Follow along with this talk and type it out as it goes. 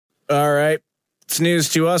All right. It's news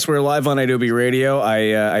to us. We're live on Adobe Radio.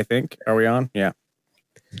 I think. Are we on? Yeah.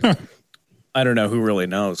 Huh. I don't know. Who really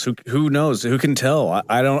knows? Who knows? Who can tell?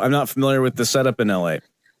 I'm not familiar with the setup in LA.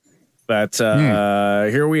 But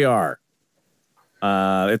here we are.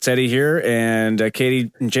 It's Eddie here and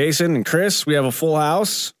Katie and Jason and Chris. We have a full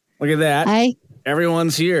house. Look at that. Hi.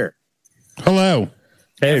 Everyone's here. Hello.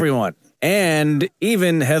 Hey. Everyone. And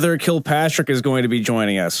even Heather Kilpatrick is going to be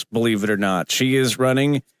joining us, believe it or not. She is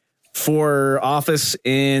running for office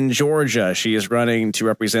in Georgia. She is running to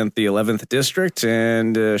represent the 11th district,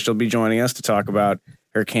 and she'll be joining us to talk about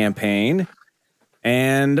her campaign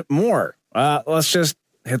and more. Let's just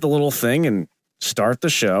hit the little thing and start the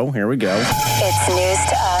show. Here we go. It's news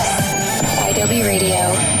to us. IW Radio.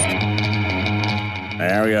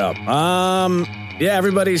 There we go. Yeah,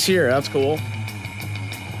 everybody's here. That's cool.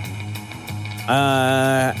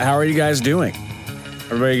 How are you guys doing?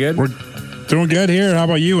 Everybody good? We're doing good here. How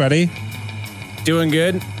about you, Eddie? Doing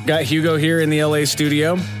good. Got Hugo here in the LA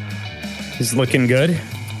studio. He's looking good.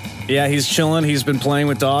 Yeah, he's chilling. He's been playing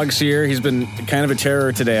with dogs here. He's been kind of a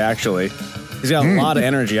terror today, actually. He's got a lot of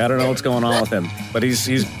energy. I don't know what's going on with him, but he's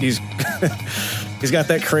he's got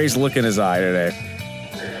that crazed look in his eye today.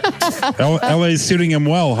 LA's suiting him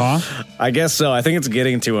well, huh? I guess so. I think it's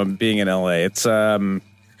getting to him being in LA. It's been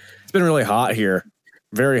really hot here.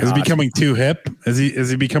 Very hot. Is he becoming too hip? Is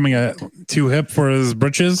he becoming too hip for his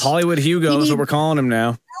britches? Hollywood Hugo is what we're calling him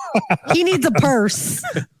now. He needs a purse.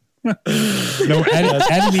 No,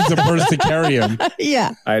 Eddie needs a purse to carry him.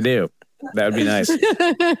 Yeah. I do. That would be nice.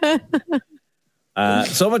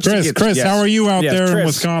 So much. Chris, how are you out there in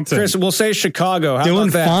Wisconsin? Chris, we'll say Chicago. How Doing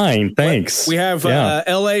about that? fine, thanks. We have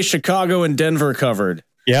LA, Chicago, and Denver covered.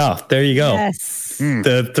 Yeah, there you go. Yes.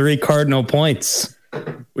 The 3 cardinal points.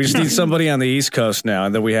 We just need somebody on the East Coast now,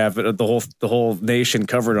 and then we have the whole nation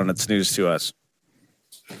covered on its news to us.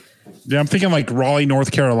 Yeah, I'm thinking like Raleigh,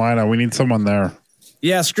 North Carolina. We need someone there.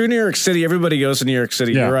 Yeah, screw New York City. Everybody goes to New York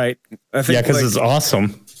City. Yeah. You're right. I think Because it's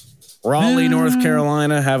awesome. Raleigh, North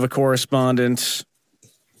Carolina, have a correspondent.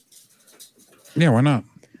 Yeah, why not?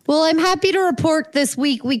 Well, I'm happy to report this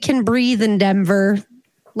week we can breathe in Denver.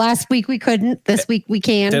 Last week we couldn't. This week we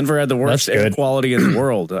can. Denver had the worst That's air good. quality in the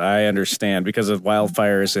world, I understand, because of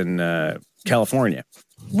wildfires in California.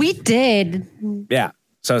 We did. Yeah.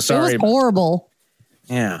 So sorry. It was horrible.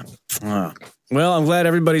 Yeah. Well, I'm glad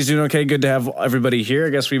everybody's doing okay. Good to have everybody here. I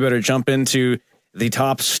guess we better jump into the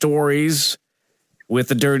top stories with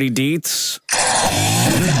the Dirty Deets.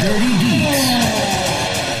 The Dirty Deets.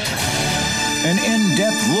 An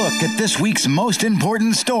in-depth look at this week's most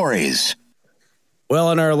important stories.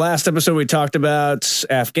 Well, in our last episode, we talked about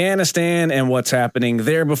Afghanistan and what's happening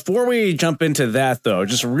there. Before we jump into that, though,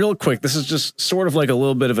 just real quick, this is just sort of like a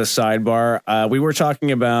little bit of a sidebar. We were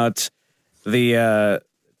talking about the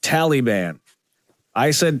Taliban.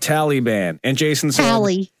 I said Taliban, and Jason said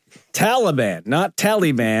Taliban, not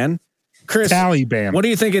Taliban. Chris, Taliban. What do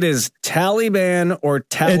you think it is, Taliban or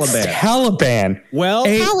Taliban? It's Taliban. Well,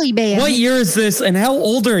 Taliban. What year is this, and how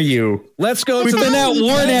old are you? Let's go. We've to been the, at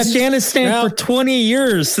war in Afghanistan for 20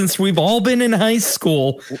 years since we've all been in high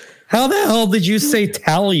school. How the hell did you say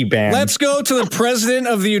Taliban? Let's go to the President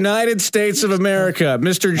of the United States of America,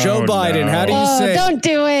 Mr. Joe Biden. No. How do you say? Don't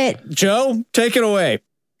do it. Joe, take it away.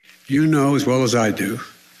 You know as well as I do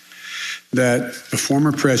that the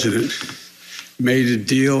former president made a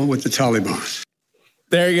deal with the Taliban.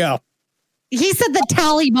 There you go. He said the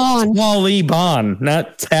Taliban. Taliban,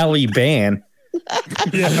 not Taliban.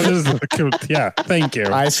 Yeah, thank you.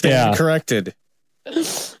 I stand corrected.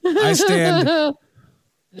 I stand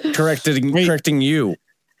correcting you.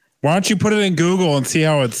 Why don't you put it in Google and see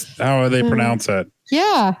how they pronounce it?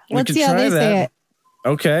 Yeah. Let's see how they say it.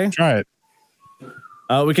 Okay. Try it.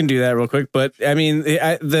 We can do that real quick. But I mean,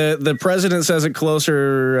 the president says it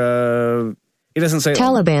closer. He doesn't say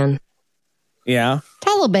Taliban. Yeah.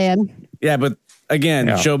 Taliban. Yeah, but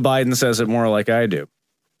again, Joe Biden says it more like I do.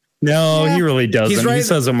 No, he really doesn't. He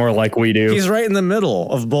says it more like we do. He's right in the middle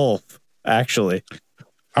of both, actually.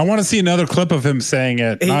 I want to see another clip of him saying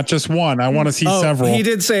it, not just one. I want to see several. He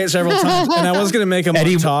did say it several times, and I was going to make a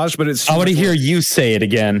montage, but it's. I want to hear you say it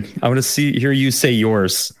again. I want to hear you say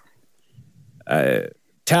yours.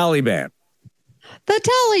 Taliban. The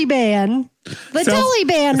Taliban. The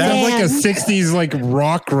Taliban. That's like a 60s like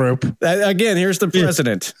rock group. Again, here's the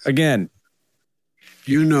president. Again.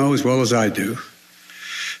 You know as well as I do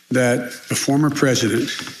that the former president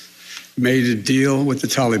made a deal with the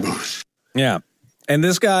Taliban. Yeah. And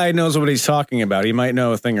this guy knows what he's talking about. He might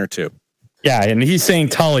know a thing or two. Yeah, and he's saying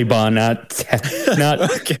Taliban, not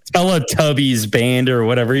Teletubbies band or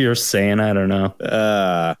whatever you're saying. I don't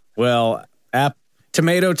know. Well,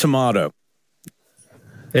 Tomato.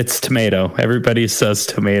 It's tomato. Everybody says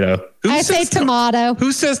tomato. I say tomato.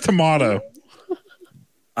 Who says tomato?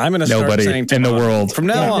 I'm going to start Nobody saying in the tomato. world. From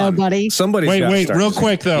now on, Nobody. somebody's Wait, real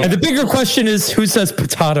quick though. And the bigger question is, who says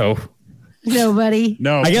potato? Nobody.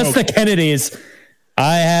 No, I guess the Kennedys.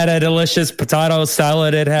 I had a delicious potato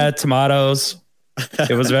salad. It had tomatoes.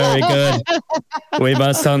 It was very good. We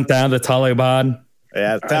must hunt down the Taliban.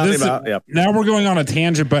 Yeah, yep. Now we're going on a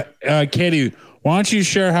tangent, but Katie, why don't you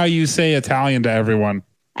share how you say Italian to everyone?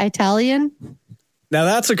 Italian? Now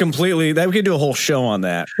that's we could do a whole show on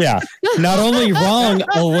that. Yeah. Not only wrong,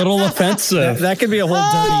 a little offensive. That could be a whole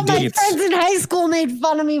dirty My deeds. friends in high school made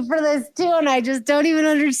fun of me for this too, and I just don't even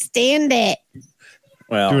understand it.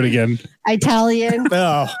 Well, Do it again. Italian.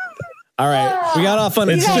 Oh, all right. We got off on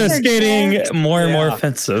It's guys just are getting jerks. more and more Yeah.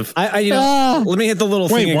 offensive. Let me hit the little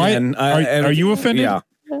Wait, thing why? again. Are you offended? Yeah.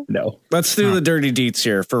 No. Let's do the dirty deets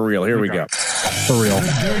here for real. Here we go. For real.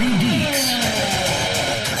 Dirty Deeds.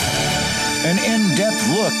 An in-depth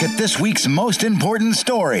look at this week's most important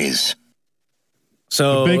stories.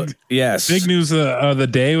 So, The yes. Big news of the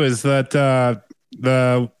day was that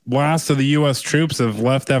the last of the U.S. troops have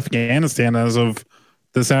left Afghanistan as of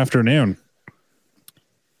this afternoon.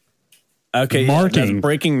 Okay. Marking that's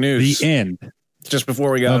breaking news. The end Just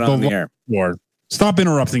before we got of on the air. war. Stop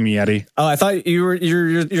interrupting me, Eddie. Oh, I thought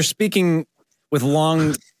you're speaking with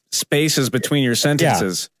long spaces between your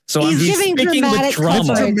sentences. So He's giving speaking with dramatic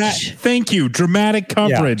drama. coverage. Thank you. Dramatic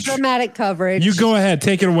coverage. Dramatic coverage. You go ahead.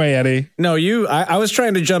 Take it away, Eddie. No, I was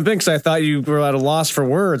trying to jump in because I thought you were at a loss for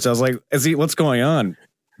words. I was like, what's going on?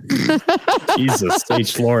 Jesus,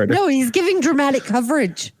 H Lord. No, he's giving dramatic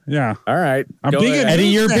coverage. Yeah. All right. I'm go being ahead. Eddie,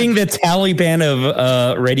 you're being the Taliban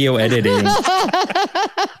of radio editing.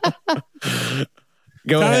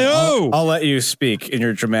 Go ahead. Hello. I'll let you speak in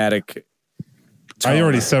your dramatic tone. I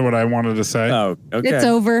already said what I wanted to say. Oh, okay. It's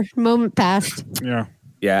over. Moment passed. Yeah.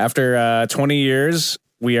 Yeah, after 20 years,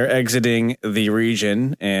 we are exiting the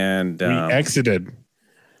region, and We exited.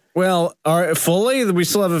 well, fully we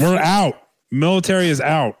still have We're out. Military is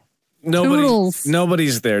out. Toodles.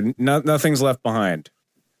 nobody's there. Nothing's left behind.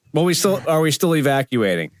 Well, are we still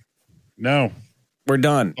evacuating? No. We're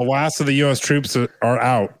done. The last of the U.S. troops are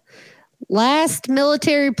out. Last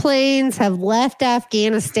military planes have left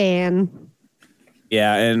Afghanistan.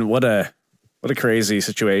 Yeah, and what a crazy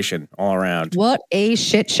situation all around. What a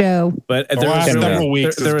shit show. But The last several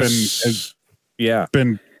weeks has yeah.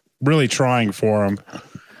 been really trying for them.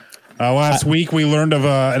 Last week, we learned of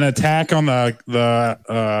an attack on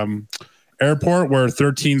the airport where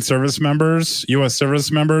 13 U.S.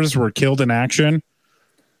 service members were killed in action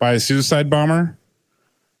by a suicide bomber.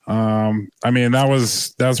 I mean, that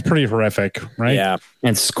was pretty horrific, right? Yeah.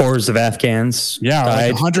 And scores of Afghans Yeah,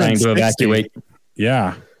 like died trying to 160. evacuate.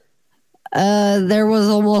 Yeah. There was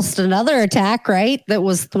almost another attack, right? That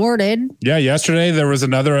was thwarted. Yeah, yesterday there was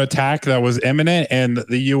another attack that was imminent, and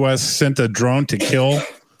the U.S. sent a drone to kill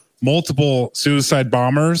multiple suicide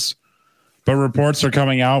bombers. But reports are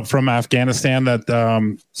coming out from Afghanistan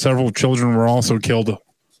that several children were also killed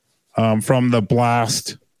from the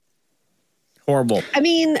blast. Horrible. I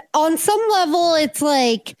mean, on some level, it's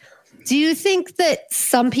like, do you think that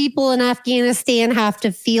some people in Afghanistan have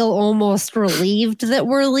to feel almost relieved that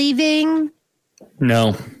we're leaving?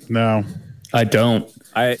 No, I don't.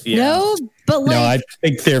 No, but like, No, I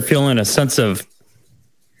think they're feeling a sense of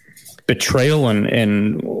betrayal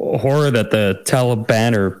and horror that the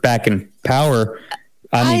Taliban are back in power.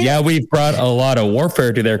 I mean, we've brought a lot of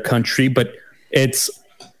warfare to their country, but it's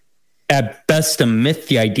at best a myth,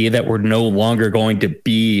 the idea that we're no longer going to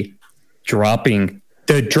be dropping.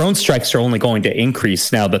 The drone strikes are only going to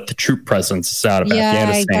increase now that the troop presence is out of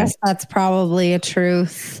Afghanistan. I guess that's probably a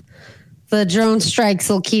truth. The drone strikes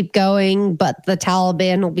will keep going, but the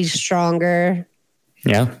Taliban will be stronger.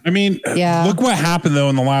 Yeah. I mean, Yeah. look what happened though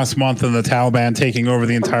in the last month of the Taliban taking over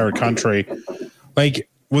the entire country. Like,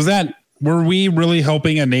 were we really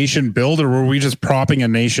helping a nation build, or were we just propping a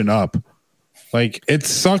nation up? Like, it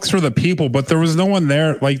sucks for the people, but there was no one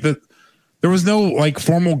there. Like, there was no like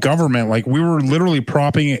formal government. Like, we were literally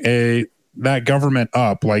propping that government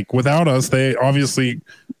up. Like, without us, they obviously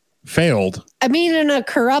failed. I mean, in a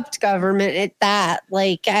corrupt government at that,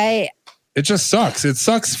 It just sucks. It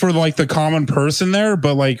sucks for like the common person there,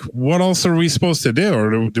 but like, what else are we supposed to do?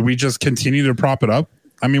 Or do we just continue to prop it up?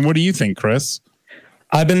 I mean, what do you think, Chris?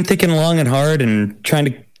 I've been thinking long and hard and trying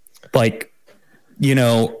to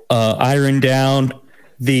iron down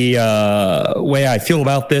the way I feel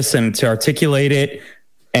about this and to articulate it.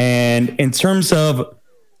 And in terms of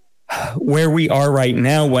where we are right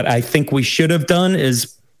now, what I think we should have done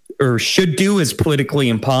should do is politically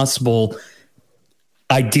impossible.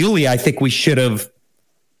 ideally, I think we should have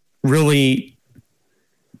really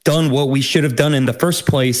done what we should have done in the first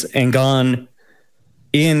place and gone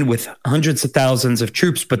in with hundreds of thousands of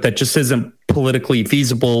troops, but that just isn't politically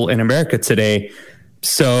feasible in America today.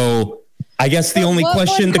 So I guess the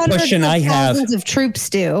question I have, thousands of troops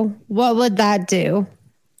do, what would that do?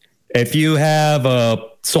 If you have a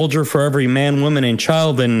soldier for every man, woman, and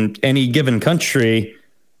child in any given country,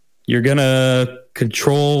 you're going to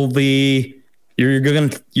control you're going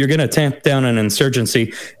to tamp down an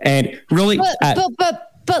insurgency. And really,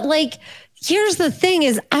 but like, here's the thing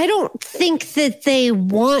is, I don't think that they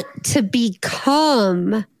want to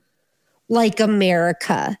become like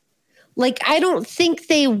America. Like, I don't think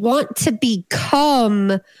they want to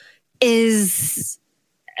become is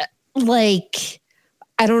like,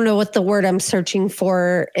 I don't know what the word I'm searching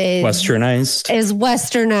for is.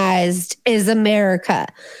 Westernized is America.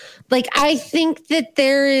 Like, I think that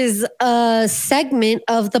there is a segment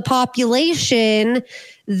of the population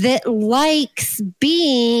that likes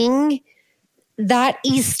being that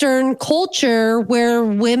Eastern culture where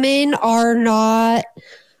women are not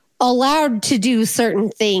allowed to do certain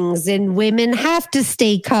things and women have to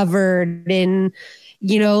stay covered. And,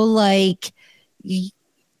 you know, like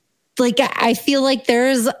I feel like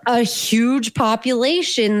there's a huge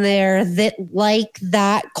population there that like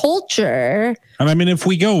that culture. And I mean, if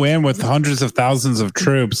we go in with hundreds of thousands of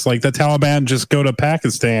troops, like the Taliban just go to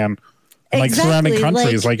Pakistan, like surrounding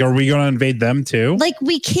countries, like are we going to invade them too? Like,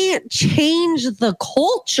 we can't change the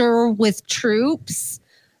culture with troops.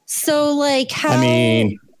 So like how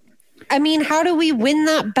do we win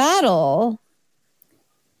that battle?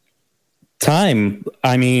 Time.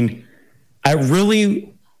 I mean,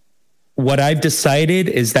 what I've decided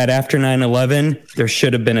is that after 9/11, there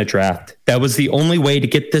should have been a draft. That was the only way to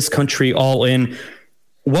get this country all in.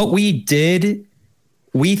 What we did,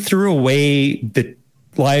 we threw away the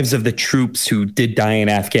lives of the troops who did die in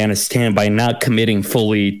Afghanistan by not committing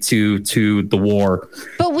fully to the war.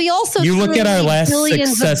 But we also look at our last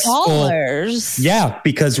successful dollars. Yeah,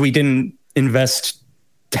 because we didn't invest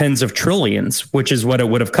tens of trillions, which is what it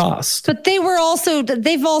would have cost. But they've also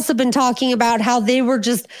been talking about how they were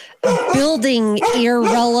just building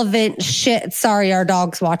irrelevant shit. Sorry, our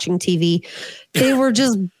dog's watching TV. They were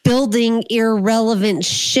just building irrelevant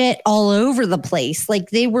shit all over the place.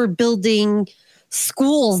 Like, they were building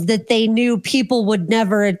schools that they knew people would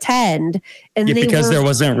never attend. And because there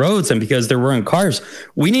wasn't roads and because there weren't cars.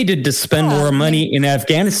 We needed to spend more money in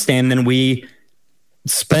Afghanistan than we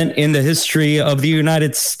spent in the history of the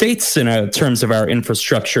United States in terms of our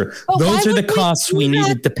infrastructure. But those are the costs we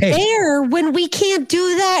needed to pay. There, when we can't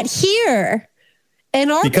do that here.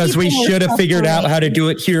 And because we should have figured out how to do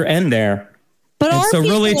it here and there. But and so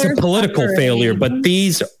really it's a political failure. But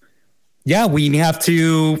we have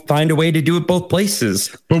to find a way to do it both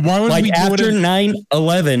places. But why would we do after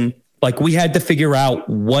 9/11, like we had to figure out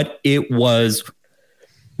what it was,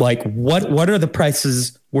 like what are the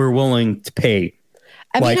prices we're willing to pay?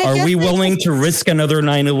 Are we willing to risk another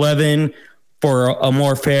 9/11 for a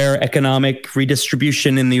more fair economic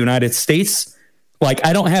redistribution in the United States? Like,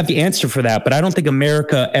 I don't have the answer for that, but I don't think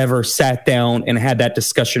America ever sat down and had that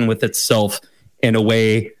discussion with itself in a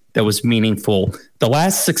way that was meaningful. The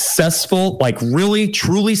last successful, like really,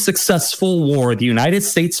 truly successful war the United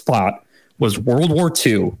States fought was World War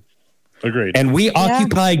II. Agreed. And we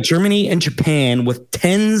occupied Germany and Japan with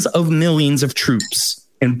tens of millions of troops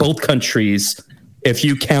in both countries, if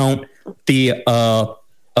you count the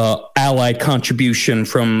allied contribution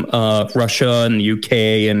from Russia and the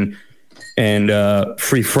UK and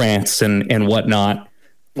Free France and whatnot.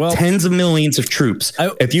 Well, tens of millions of troops.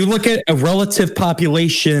 If you look at a relative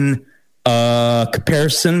population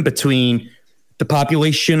comparison between the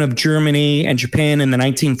population of Germany and Japan in the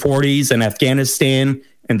 1940s and Afghanistan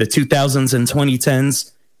in the 2000s and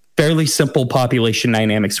 2010s, fairly simple population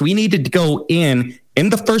dynamics. We needed to go in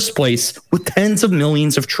the first place with tens of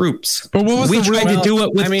millions of troops. But what was we tried to do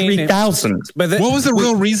it with 3,000. But what was the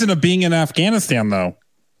real reason of being in Afghanistan, though?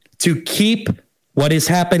 To keep what is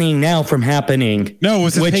happening now from happening. No, it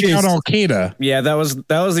was to take out Al Qaeda. Yeah, that was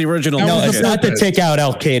the original. No, it's not to take out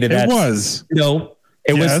Al Qaeda. It was. No,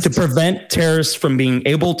 it was to prevent terrorists from being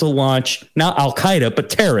able to launch, not Al Qaeda, but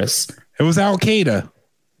terrorists. It was Al Qaeda.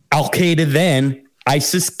 Al Qaeda then,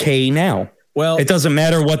 ISIS-K now. Well, it doesn't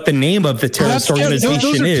matter what the name of the terrorist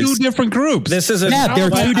organization those are is. Two different groups. This is they're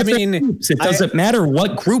two different groups. It doesn't matter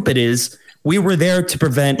what group it is. We were there to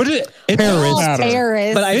prevent terrorists.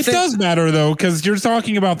 But it does matter though, because you're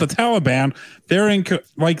talking about the Taliban. They're in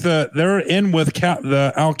with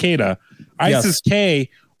the Al Qaeda, ISIS-K,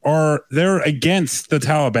 or they're against the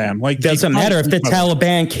Taliban. Like, doesn't matter if the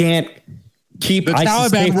Taliban can't keep The ISIS Taliban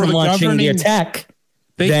safe were from the launching the governing- attack.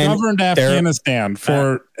 They then governed they're- Afghanistan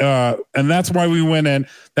for, and that's why we went in.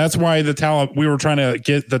 That's why we were trying to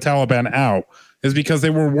get the Taliban out, is because they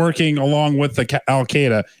were working along with the Al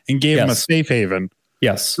Qaeda and gave them a Yes. safe haven.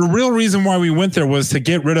 Yes. The real reason why we went there was to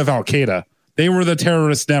get rid of Al Qaeda. They were the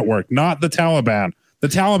terrorist network, not the Taliban. The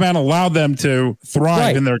Taliban allowed them to thrive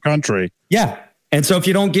Right. in their country. Yeah. And so if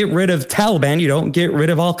you don't get rid of Taliban, you don't get rid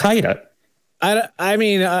of Al Qaeda. I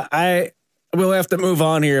mean, I will have to move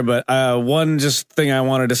on here, but one just thing I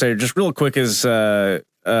wanted to say just real quick is I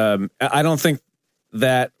don't think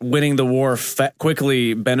that winning the war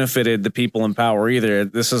quickly benefited the people in power either.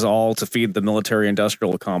 This is all to feed the military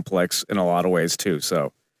industrial complex in a lot of ways too.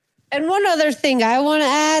 So, And one other thing I want to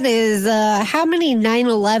add is how many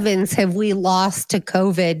 9/11s have we lost to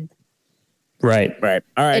COVID? Right. right.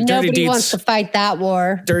 All right. And Dirty nobody wants to Deets. fight that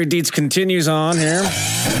war. Dirty Deets continues on here.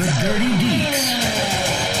 The Dirty Deets.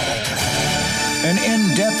 An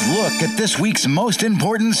in-depth look at this week's most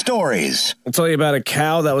important stories. We'll tell you about a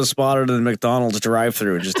cow that was spotted in the McDonald's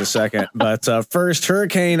drive-thru in just a second. But first,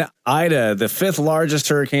 Hurricane Ida, the 5th largest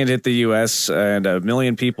hurricane to hit the U.S. and 1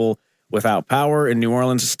 million people without power. In New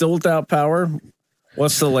Orleans, still without power.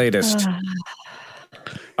 What's the latest?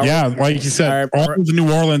 Yeah, like you said, All right. all of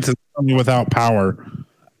New Orleans is currently without power.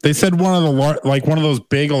 They said one of those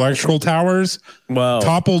big electrical towers Whoa.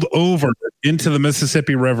 toppled over into the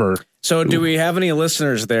Mississippi River. So do we have any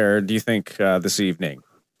listeners there, do you think, this evening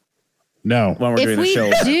No. when we're If doing the we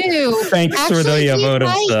show? do, Thanks for actually, the we vote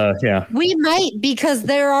might- of yeah. We might, because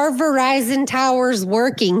there are Verizon towers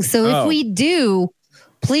working. So Oh. if we do,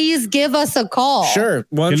 please give us a call. Sure.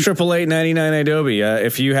 1-888-99 Adobe.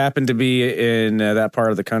 If you happen to be in that part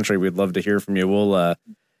of the country, we'd love to hear from you. We'll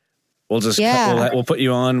just we'll put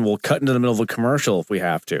you on. We'll cut into the middle of a commercial if we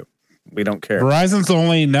have to. We don't care. Verizon's the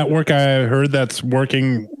only network I heard that's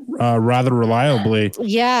working rather reliably.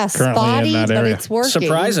 Yeah, Currently in spotty, that but area. it's working.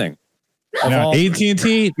 Surprising. Of Yeah, all-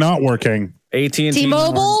 AT&T not working. AT&T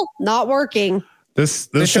T-Mobile, not working. This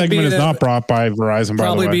They should be segment is in a- not brought by Verizon. By the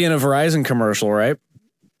probably way, be in a Verizon commercial, right?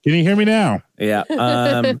 can you hear me now? Yeah.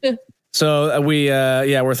 So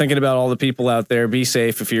we're thinking about all the people out there. Be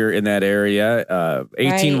safe if you're in that area.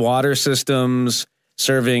 18 Right. water systems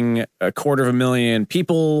serving 250,000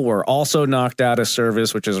 people were also knocked out of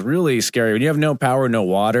service, which is really scary. When you have no power, no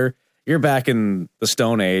water, you're back in the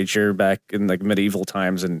Stone Age. You're back in like medieval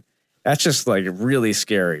times, and that's just like really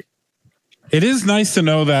scary. It is nice to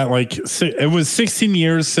know that it was 16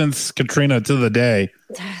 years since Katrina to the day,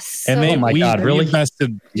 So, and Oh my God, really?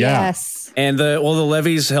 invested. Yeah. yes. And the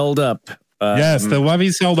levees held up. Yes, the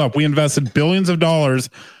levees held up. We invested billions of dollars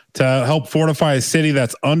to help fortify a city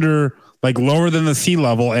that's lower than the sea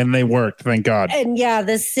level, and they worked. Thank God. And yeah,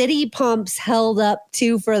 the city pumps held up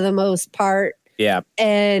too for the most part. Yeah.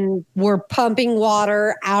 And we're pumping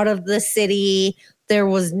water out of the city. There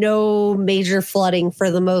was no major flooding for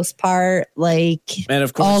the most part. And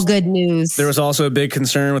of course, all good news. There was also a big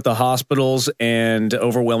concern with the hospitals and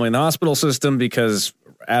overwhelming the hospital system because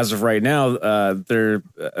as of right now, they're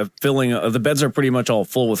filling. The beds are pretty much all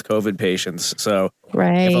full with COVID patients. So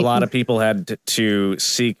right. if a lot of people had to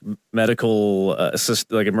seek medical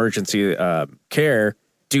emergency care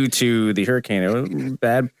due to the hurricane, it was a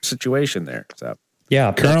bad situation there. So.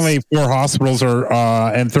 Yeah. Currently, 4 hospitals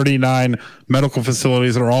and 39 medical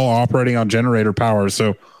facilities are all operating on generator power.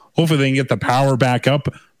 So hopefully they can get the power back up.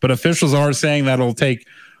 But officials are saying that it'll take,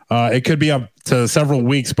 it could be up to several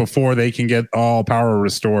weeks before they can get all power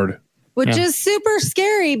restored. Which is super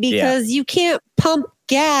scary because you can't pump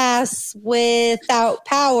gas without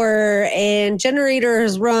power, and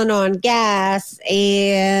generators run on gas,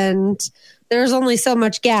 and there's only so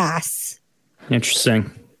much gas.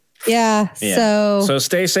 Interesting. Yeah. So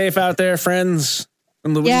stay safe out there, friends.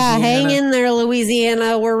 In Louisiana. yeah, hang in there,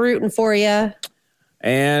 Louisiana. We're rooting for you.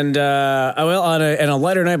 And on a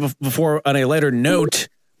lighter note,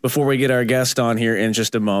 before we get our guest on here in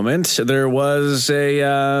just a moment, there was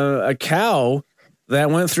a cow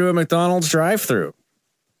that went through a McDonald's drive-thru.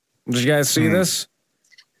 Did you guys see this?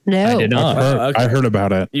 No, I did not. Okay. I heard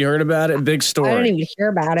about it. You heard about it? Big I story. didn't even hear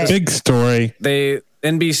about it. Big story.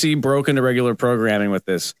 NBC broke into regular programming with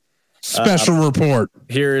this. Special report.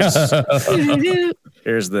 Here's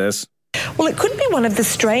this. Well, it could be one of the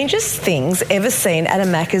strangest things ever seen at a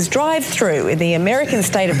Macca's drive-through. In the American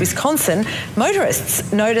state of Wisconsin,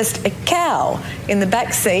 motorists noticed a cow in the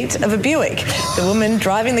back seat of a Buick. The woman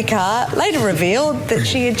driving the car later revealed that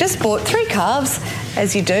she had just bought 3 calves,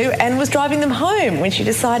 as you do, and was driving them home when she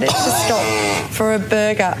decided to stop for a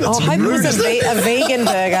burger. I hope it was a vegan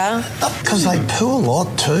burger. Because they poo a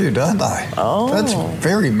lot too, don't they? Oh. That's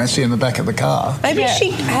very messy in the back of the car. Maybe she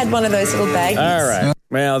had one of those little baggies. All right.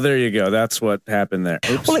 Well, there you go. That's what happened there.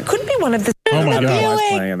 Oops. Well, it could be one of the... Oh my I don't know why God. it's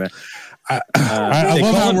playing in there. I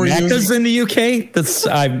love how we're Macca's using... in the UK. That's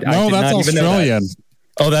No, that's Australian.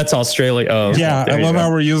 Oh, that's Australia. Oh, Yeah, I love how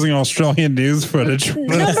we're using Australian news footage.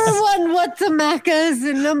 Number 1, what's a Macca's?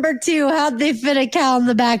 And number 2, how'd they fit a cow in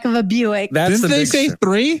the back of a Buick? That's Didn't the they big say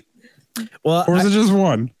story. 3? Well, Or is it just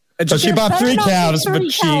 1? So she bought 3 cows,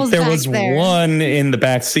 but there was one in the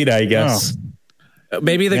back seat, I guess.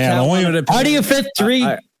 maybe the cow wanted to. How do you fit 3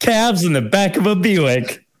 calves in the back of a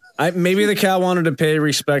Buick? Maybe the cow wanted to pay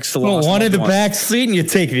respects to lost one in the loved ones. back seat, and you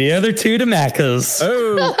take the other 2 to Macca's.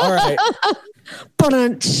 Oh, all right.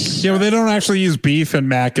 Yeah, well, they don't actually use beef in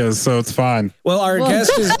Macca's, so it's fine. Well, our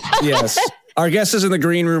guest is yes. Our guest is in the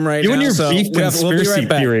green room right You now. and your so beef we'll be conspiracy right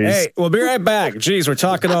back. theories. Hey, we'll be right back. Jeez, we're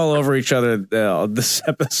talking all over each other this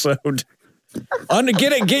episode.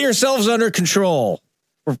 Get yourselves under control.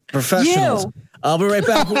 We're professionals. I'll be right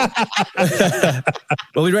back.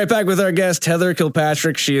 We'll be right back with our guest, Heather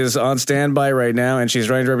Kilpatrick. She is on standby right now, and she's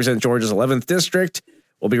running to represent Georgia's 11th district.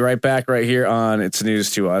 We'll be right back right here on It's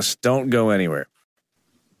News to Us. Don't go anywhere.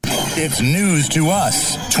 It's news to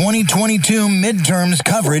us. 2022 midterms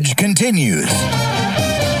coverage continues. All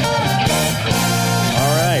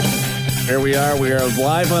right. Here we are. We are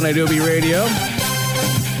live on Adobe Radio.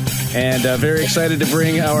 And very excited to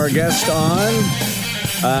bring our guest on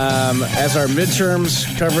as our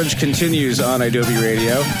midterms coverage continues on Adobe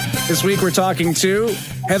Radio. This week we're talking to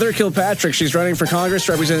Heather Kilpatrick. She's running for Congress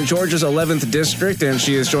to represent Georgia's 11th district, and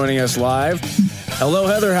she is joining us live. Hello,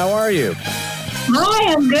 Heather. How are you?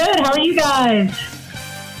 Hi, I'm good. How are you guys?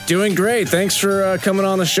 Doing great. Thanks for coming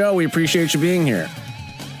on the show. We appreciate you being here.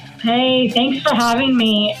 Hey, thanks for having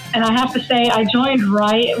me. And I have to say, I joined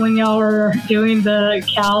right when y'all were doing the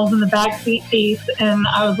cows in the backseat piece, and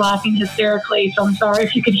I was laughing hysterically. So I'm sorry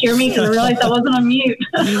if you could hear me, because I realized I wasn't on mute.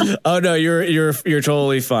 Oh no, you're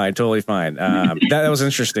totally fine. Totally fine. That was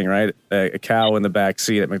interesting, right? A cow in the back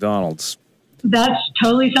seat at McDonald's. That's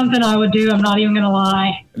totally something I would do. I'm not even going to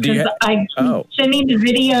lie. Because I keep sending the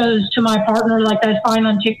videos to my partner, like I find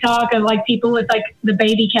on TikTok, of like people with like the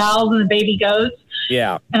baby cows and the baby goats.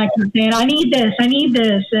 Yeah. And I keep saying, I need this.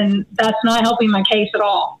 And that's not helping my case at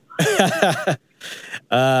all.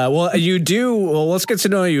 Well, you do. Well, let's get to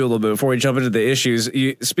know you a little bit before we jump into the issues.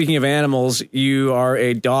 Speaking of animals, you are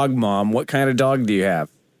a dog mom. What kind of dog do you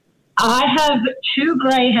have? I have 2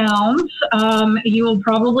 greyhounds. You will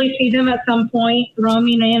probably see them at some point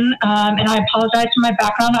roaming in. And I apologize for my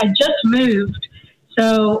background. I just moved,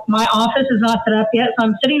 so my office is not set up yet. So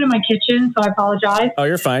I'm sitting in my kitchen, so I apologize. Oh,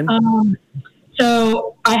 you're fine.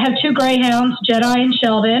 So I have 2 greyhounds, Jedi and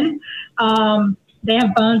Sheldon. They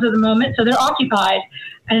have bones at the moment, so they're occupied.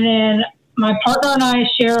 And then my partner and I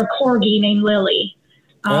share a corgi named Lily.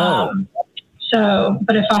 So,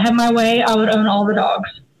 but if I had my way, I would own all the dogs.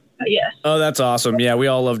 Yes. Oh, that's awesome. Yeah, we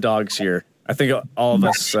all love dogs here. I think all of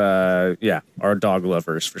us, are dog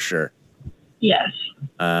lovers for sure. Yes.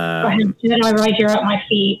 I have Jedi right here at my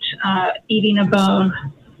feet, eating a bone.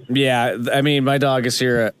 Yeah, I mean, my dog is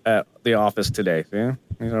here at the office today. Yeah,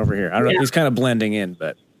 he's over here. I don't know. He's kind of blending in,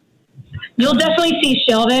 but you'll definitely see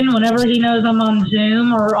Sheldon whenever he knows I'm on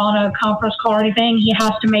Zoom or on a conference call or anything. He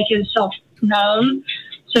has to make himself known,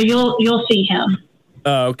 so you'll see him.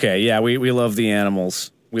 Oh, okay. Yeah, we love the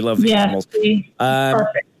animals. We love the animals.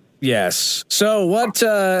 Perfect. Yes. So what,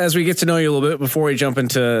 as we get to know you a little bit before we jump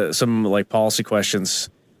into some like policy questions,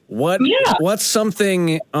 what's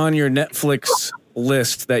something on your Netflix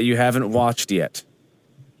list that you haven't watched yet?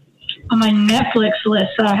 On my Netflix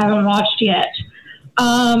list that I haven't watched yet.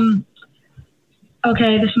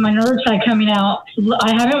 Okay, this is my nerd side coming out.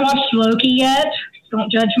 I haven't watched Loki yet. Don't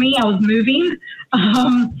judge me. I was moving.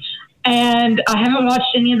 And I haven't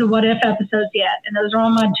watched any of the What If episodes yet, and those are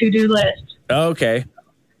on my to-do list. Okay.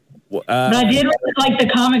 But I did like the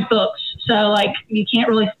comic books, so like you can't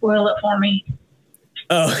really spoil it for me.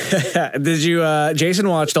 Oh, did you? Jason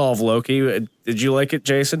watched all of Loki. Did you like it,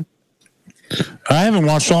 Jason? I haven't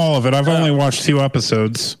watched all of it. I've only watched 2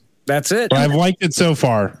 episodes. That's it. But I've liked it so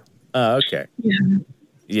far. Okay.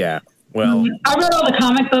 Yeah. Well, I read all the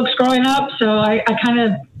comic books growing up, so I kind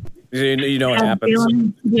of. You know what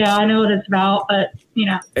happens. Yeah, I know what it's about, but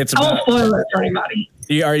I won't spoil it for anybody.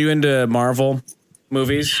 Are you into Marvel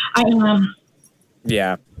movies? I am.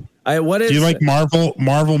 Yeah. Do you like Marvel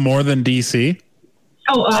more than DC?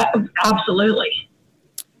 Oh, absolutely.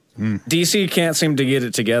 DC can't seem to get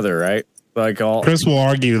it together, right? Chris will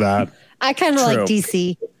argue that. I kind of like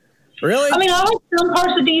DC. Really? I mean, I like some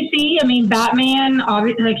parts of DC. I mean, Batman,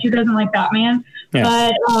 obviously, like, who doesn't like Batman? Yeah.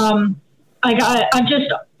 But I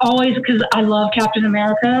just always, because I love Captain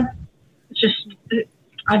America. It's just,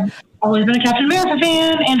 I've always been a Captain America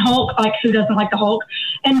fan, and Hulk, like, who doesn't like the Hulk?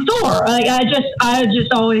 And Thor. Like, I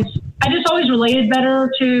just always related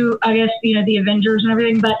better to, I guess, the Avengers and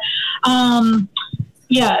everything. But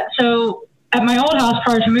yeah, so at my old house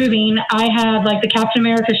prior to moving, I had like the Captain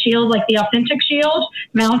America shield, like the authentic shield,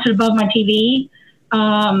 mounted above my TV.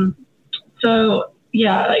 So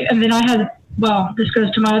yeah, and then I had, well, this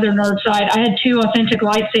goes to my other nerd side. I had 2 authentic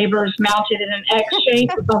lightsabers mounted in an X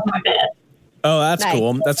shape above my bed. Oh, that's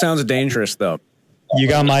cool. That sounds dangerous, though. You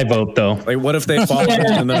got my vote, though. Like, what if they fall in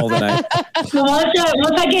the middle of the night? So once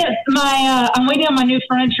I get my, I'm waiting on my new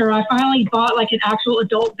furniture. I finally bought like an actual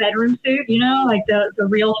adult bedroom suit, like the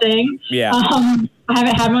real thing. Yeah. I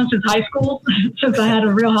haven't had one since high school, since I had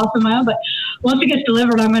a real house of my own. But once it gets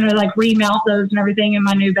delivered, I'm going to like remount those and everything in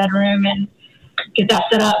my new bedroom and get that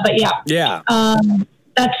set up. But yeah. Yeah.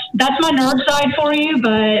 That's my nerd side for you,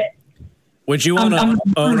 but would you want to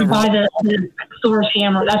own to buy the Thor's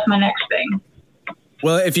hammer? That's my next thing.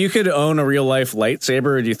 Well, if you could own a real life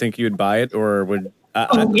lightsaber, do you think you'd buy it, or would? Yeah,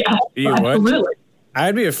 you absolutely. Would?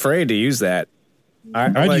 I'd be afraid to use that.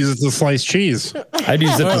 I'd use it to slice cheese. I'd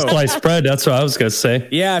use it to slice bread. That's what I was gonna say.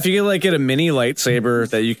 Yeah, if you could like get a mini lightsaber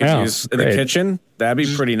that you could use in the kitchen, that'd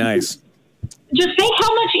be pretty nice. Just think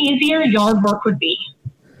how much easier yard work would be.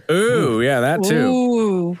 Ooh, yeah, that too.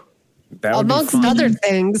 Ooh. That would amongst be fun. other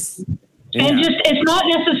things. Yeah. And it's not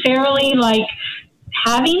necessarily like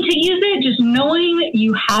having to use it, just knowing that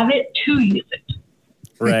you have it to use it.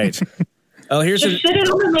 Right. Oh, Just sit it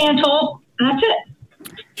on the mantle. That's it.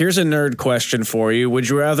 Here's a nerd question for you. Would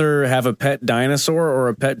you rather have a pet dinosaur or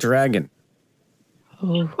a pet dragon?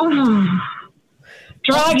 Dragon,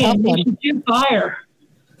 they should do fire.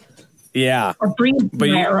 Yeah. Or breathe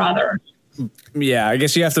fire, rather. Yeah, I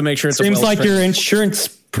guess you have to make sure it's Seems like your insurance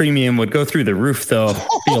premium would go through the roof, though.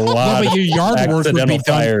 Be a lot but your yard of work would be accidental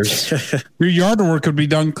fires. Your yard work could be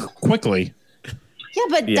done quickly. Yeah,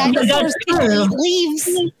 but Yeah. dinosaurs That's can true. eat leaves.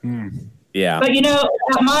 Yeah. But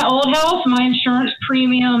at my old house, my insurance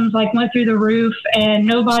premiums like went through the roof, and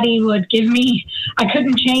nobody would give me. I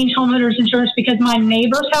couldn't change homeowners insurance because my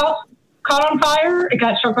neighbor's house caught on fire. It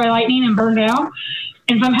got struck by lightning and burned down,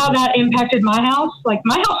 and somehow that impacted my house. Like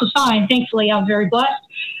my house was fine, thankfully. I was very blessed.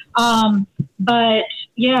 But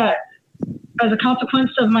yeah, as a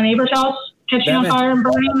consequence of my neighbor's house catching on fire and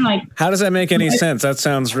burning, like how does that make any sense? That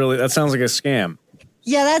sounds like a scam.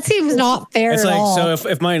 Yeah, that seems not fair It's at like, all. so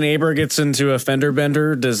if my neighbor gets into a fender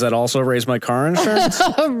bender, does that also raise my car insurance?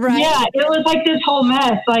 Right. Yeah, it was like this whole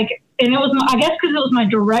mess. Like, and it was, I guess, because it was my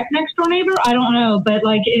direct next door neighbor. I don't know, but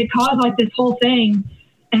like it caused like this whole thing,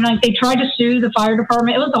 and like they tried to sue the fire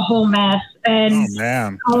department. It was a whole mess, and Oh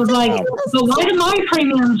man. I was like, but why did my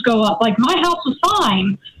premiums go up? Like my house was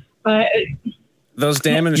fine, but Those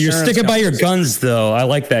damn insurance. You're sticking by your companies. guns, though. I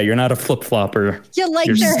like that. You're not a flip flopper. Yeah, like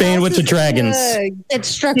You're their staying house with the is dragons. gonna get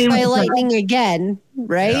struck by lightning again,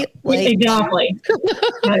 right? Like, exactly.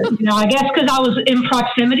 I guess because I was in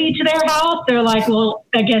proximity to their house, they're like, well,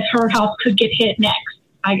 I guess her house could get hit next.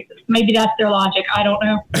 Maybe that's their logic. I don't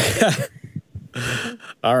know.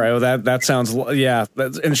 All right. Well, that sounds,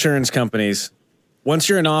 that's insurance companies. Once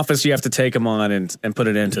you're in office, you have to take them on and put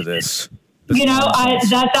it into this. That's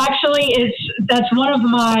one of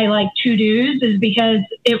my like to-dos is because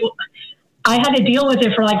I had to deal with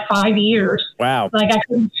it for like 5 years. Wow. Like I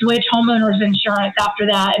couldn't switch homeowners insurance after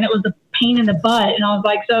that. And it was a pain in the butt. And I was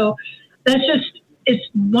like, so it's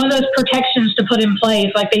one of those protections to put in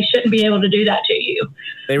place. Like they shouldn't be able to do that to you.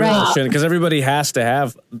 They really shouldn't, because everybody has to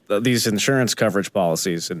have these insurance coverage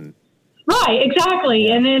policies. And right, exactly.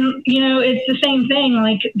 And then, it's the same thing.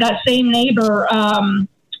 Like that same neighbor,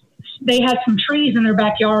 they had some trees in their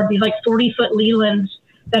backyard, these like 40-foot Lelands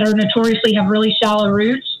that are notoriously have really shallow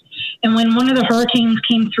roots. And when one of the hurricanes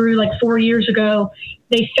came through like 4 years ago,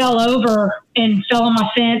 they fell over and fell on my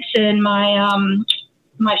fence and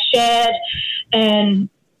my shed. And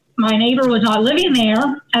my neighbor was not living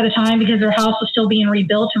there at the time because their house was still being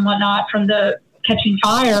rebuilt and whatnot from the catching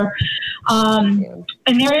fire. And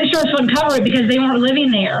their insurance wouldn't cover it because they weren't living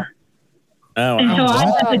there. Oh, and so I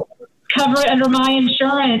had to cover it under my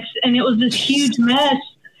insurance, and it was this huge mess.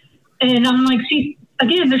 And I'm like, see,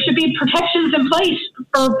 again, there should be protections in place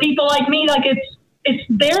for people like me. Like it's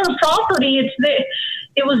their property.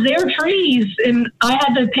 it was their trees, and I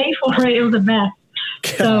had to pay for it. It was a mess.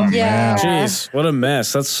 So Yeah. Jeez, what a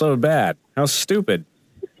mess. That's so bad. How stupid.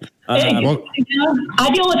 I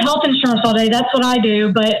deal with health insurance all day. That's what I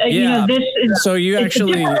do. But you know, this is so you it's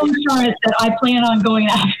actually a different insurance that I plan on going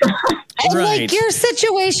after. And Right. like your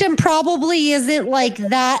situation probably isn't like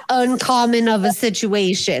that uncommon of a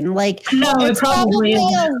situation. Like No, it it's probably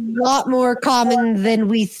probably isn't. a lot more common than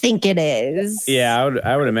we think it is. Yeah,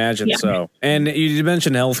 I would imagine Yeah. so. And you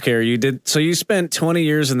mentioned healthcare. You spent 20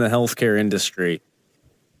 years in the healthcare industry.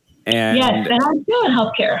 And Yes, and I'm still in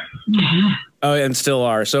healthcare. oh, and still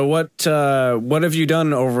are. So what have you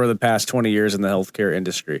done over the past 20 years in the healthcare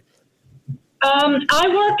industry? I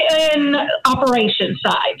work in operations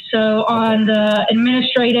side. So on the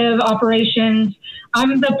administrative operations,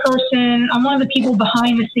 I'm one of the people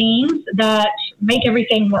behind the scenes that make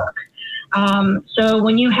everything work. So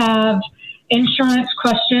when you have insurance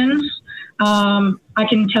questions, I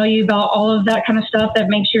can tell you about all of that kind of stuff that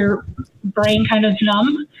makes your brain kind of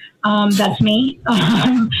numb. That's me.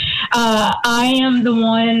 I am the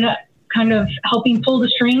one kind of helping pull the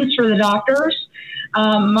strings for the doctors.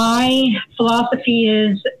 My philosophy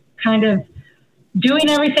is kind of doing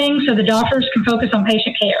everything so the doctors can focus on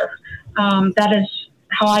patient care. That is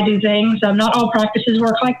how I do things. Not all practices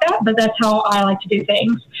work like that, but that's how I like to do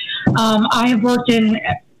things. I have worked in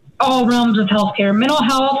all realms of healthcare. Mental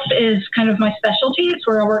health is kind of my specialty. It's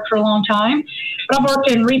where I worked for a long time. But I've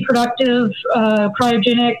worked in reproductive,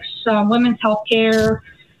 cryogenics, women's healthcare,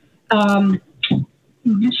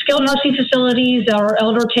 skilled nursing facilities, or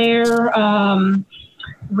elder care. I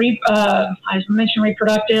mentioned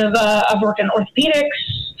reproductive. I've worked in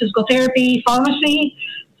orthopedics, physical therapy, pharmacy.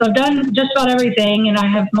 So I've done just about everything, and I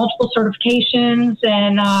have multiple certifications,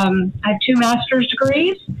 and I have 2 master's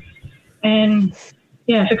degrees. And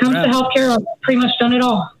yeah, if it comes to healthcare, I've pretty much done it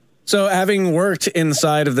all. So having worked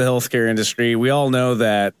inside of the healthcare industry, we all know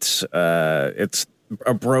that it's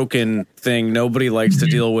a broken thing. Nobody likes to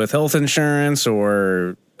deal with health insurance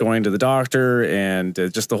or going to the doctor, and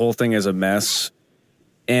just the whole thing is a mess.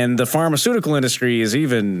 And the pharmaceutical industry is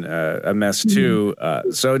even a mess too.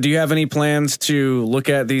 So do you have any plans to look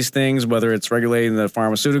at these things, whether it's regulating the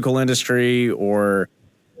pharmaceutical industry or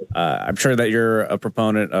I'm sure that you're a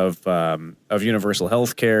proponent of universal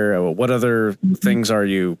health care. What other things are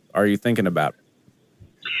you thinking about?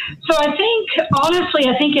 So I think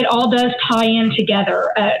it all does tie in together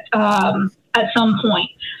at some point.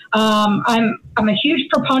 I'm a huge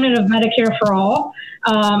proponent of Medicare for all,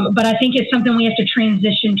 but I think it's something we have to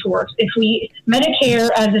transition towards. Medicare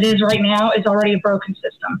as it is right now is already a broken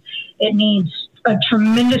system. It needs a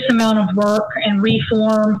tremendous amount of work and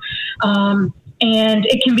reform. And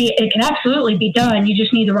it can absolutely be done. You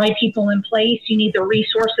just need the right people in place. You need the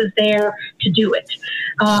resources there to do it.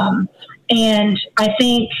 And I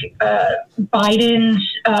think Biden's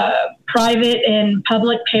private and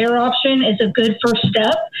public payer option is a good first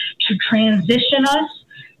step to transition us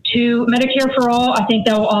to Medicare for all. I think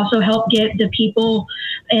that will also help get the people,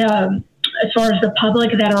 as far as the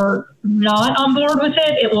public that are not on board with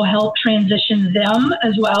it, it will help transition them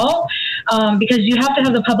as well, because you have to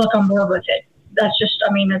have the public on board with it. That's just,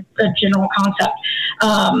 a general concept.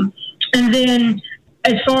 And then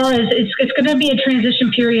as far as it's going to be a transition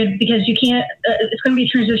period because it's going to be a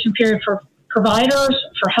transition period for providers,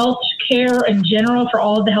 for health care in general, for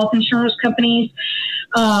all of the health insurance companies,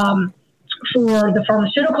 for the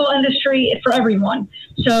pharmaceutical industry, for everyone.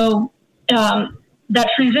 So that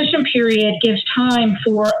transition period gives time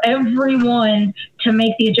for everyone to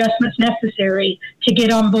make the adjustments necessary to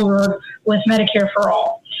get on board with Medicare for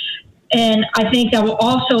all. And I think that will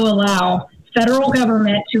also allow federal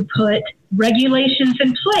government to put regulations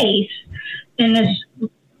in place, and as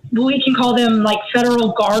we can call them like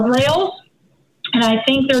federal guardrails. And I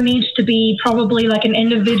think there needs to be probably like an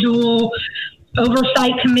individual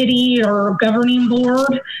oversight committee or governing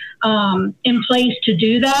board in place to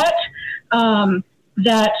do that,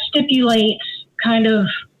 that stipulates kind of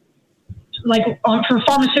like for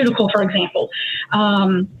pharmaceutical, for example,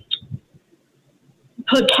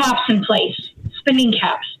 put caps in place, spending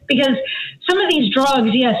caps, because some of these drugs,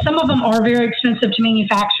 yes, some of them are very expensive to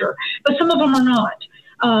manufacture, but some of them are not.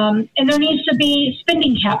 And there needs to be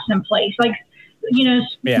spending caps in place. Like,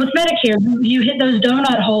 with Medicare, you hit those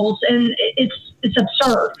donut holes and it's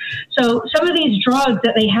absurd. So some of these drugs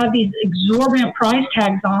that they have these exorbitant price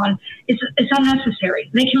tags on, it's unnecessary.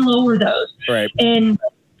 They can lower those. Right. And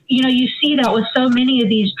you see that with so many of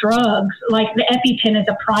these drugs, like the EpiPen is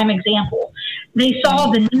a prime example. They saw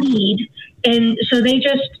the need, and so they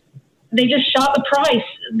just they just shot the price.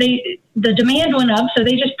 The demand went up, so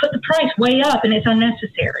they just put the price way up, and it's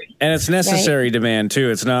unnecessary. And it's necessary demand too.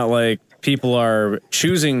 It's not like people are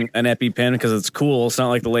choosing an EpiPen because it's cool. It's not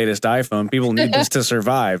like the latest iPhone. People need this to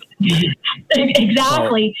survive.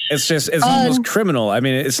 Exactly. So it's almost criminal. I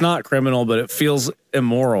mean, it's not criminal, but it feels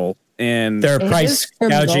immoral. And there are price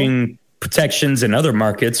gouging protections in other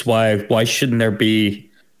markets. Why shouldn't there be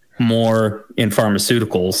more in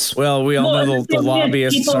pharmaceuticals? Well, we all know the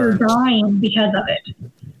lobbyists people are dying because of it.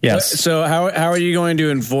 Yes. So how are you going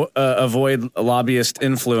to avoid lobbyist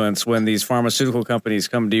influence when these pharmaceutical companies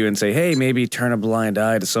come to you and say, hey, maybe turn a blind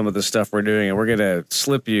eye to some of the stuff we're doing and we're going to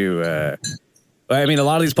slip you? I mean, a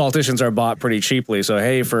lot of these politicians are bought pretty cheaply. So,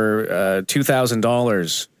 hey, for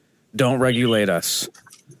 $2,000, don't regulate us.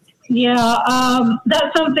 Yeah,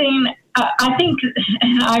 that's something I think,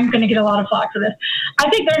 and I'm going to get a lot of flack for this. I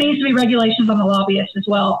think there needs to be regulations on the lobbyists as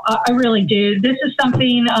well. I really do. This is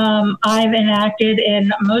something I've enacted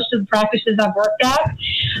in most of the practices I've worked at.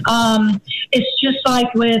 It's just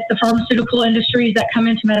like with the pharmaceutical industries that come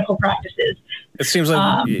into medical practices. It seems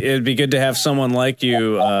like it'd be good to have someone like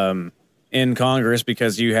you in Congress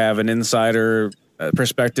because you have an insider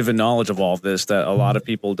perspective and knowledge of all of this that a lot of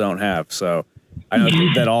people don't have. So I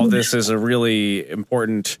know that all this is a really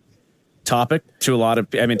important topic to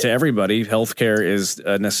to everybody. Healthcare is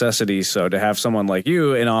a necessity. So to have someone like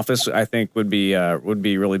you in office, I think would be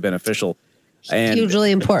really beneficial. And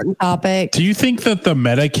hugely important topic. Do you think that the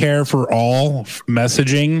Medicare for all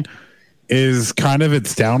messaging is kind of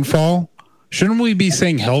its downfall? Shouldn't we be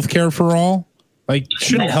saying healthcare for all? Like,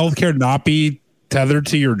 shouldn't healthcare not be tethered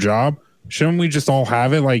to your job? Shouldn't we just all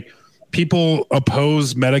have it? Like, people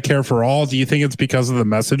oppose Medicare for all. Do you think it's because of the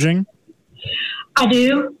messaging? I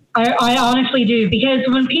do. I honestly do, because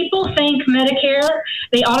when people think Medicare,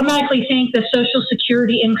 they automatically think the Social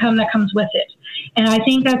Security income that comes with it. And I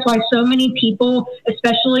think that's why so many people,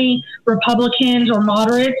 especially Republicans or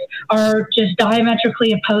moderates, are just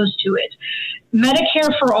diametrically opposed to it.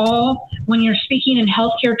 Medicare for all, when you're speaking in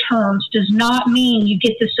healthcare terms, does not mean you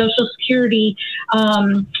get the Social Security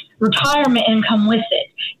retirement income with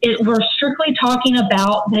it. We're strictly talking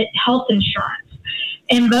about the health insurance.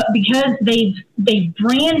 But because they've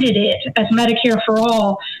branded it as Medicare for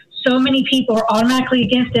all, so many people are automatically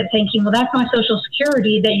against it, thinking, well, that's my Social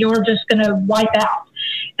Security that you're just going to wipe out.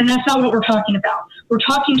 And that's not what we're talking about. We're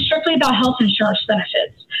talking strictly about health insurance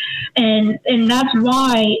benefits. And that's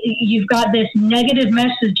why you've got this negative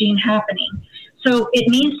messaging happening. So it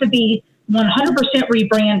needs to be 100%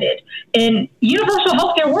 rebranded. And universal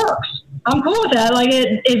healthcare works. I'm cool with that. Like,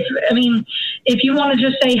 if you want to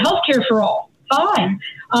just say healthcare for all, fine.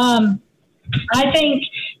 I think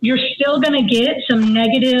you're still going to get some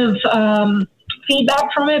negative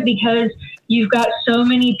feedback from it because you've got so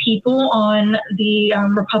many people on the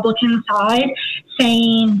Republican side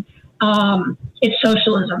saying it's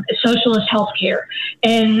socialism, it's socialist healthcare.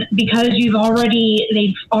 And because they've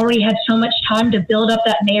already had so much time to build up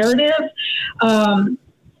that narrative,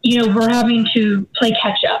 we're having to play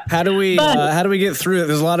catch up. How do we get through it?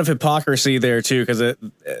 There's a lot of hypocrisy there too, because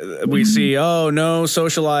we see, no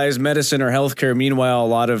socialized medicine or healthcare. Meanwhile, a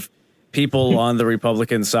lot of people on the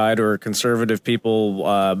Republican side or conservative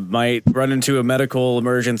people might run into a medical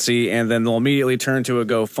emergency and then they'll immediately turn to a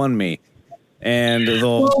GoFundMe and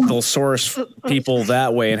they'll source people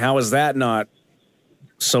that way. And how is that not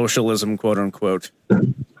socialism, quote unquote?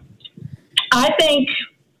 I think,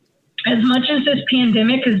 as much as this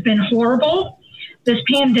pandemic has been horrible, this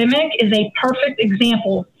pandemic is a perfect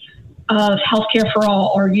example of healthcare for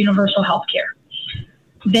all or universal healthcare.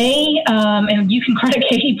 They, and you can credit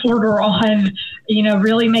Katie Porter on,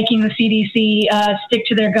 really making the CDC stick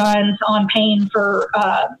to their guns on paying for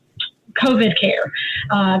COVID care,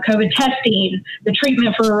 COVID testing, the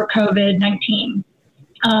treatment for COVID-19.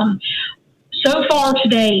 So far to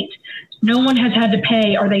date, no one has had to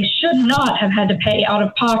pay, or they should not have had to pay out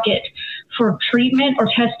of pocket for treatment or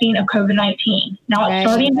testing of COVID-19. Now it's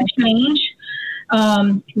starting to change,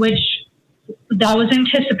 which that was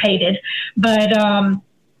anticipated, but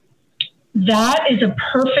that is a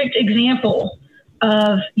perfect example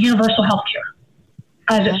of universal health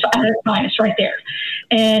care at its finest right there.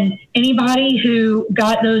 And anybody who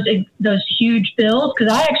got those huge bills,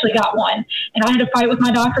 because I actually got one, and I had to fight with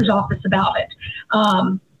my doctor's office about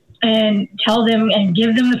it. And tell them and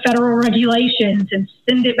give them the federal regulations and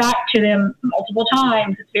send it back to them multiple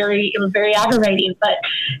times. It was very aggravating, but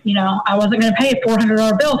I wasn't going to pay a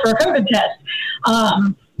 $400 bill for a COVID test,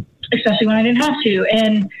 especially when I didn't have to.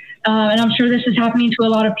 And I'm sure this is happening to a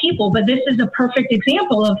lot of people, but this is a perfect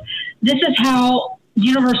example of this is how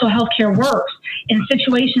universal health care works. In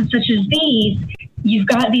situations such as these, you've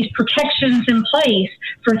got these protections in place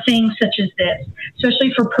for things such as this,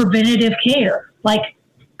 especially for preventative care, like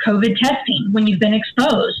COVID testing when you've been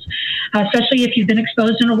exposed, especially if you've been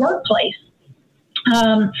exposed in a workplace.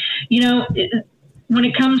 When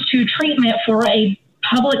it comes to treatment for a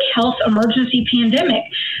public health emergency pandemic,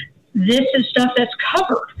 this is stuff that's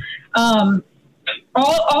covered.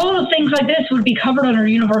 All of the things like this would be covered under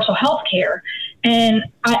universal health care. And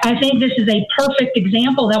I think this is a perfect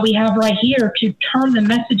example that we have right here to turn the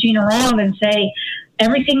messaging around and say,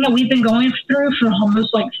 everything that we've been going through for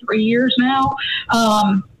almost like 3 years now,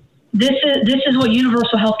 this is what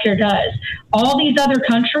universal health care does. All these other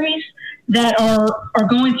countries that are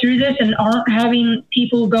going through this and aren't having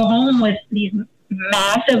people go home with these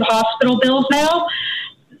massive hospital bills now,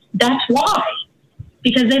 that's why.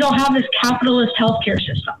 Because they don't have this capitalist healthcare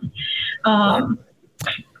system.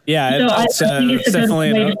 It's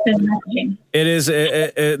definitely it is.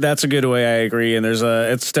 That's a good way. I agree. And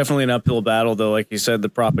it's definitely an uphill battle, though. Like you said, the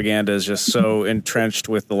propaganda is just so entrenched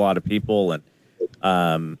with a lot of people,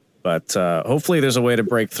 and but hopefully there's a way to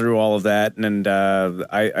break through all of that. And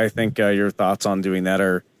I think your thoughts on doing that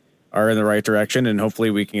are in the right direction, and hopefully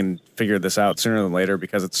we can figure this out sooner than later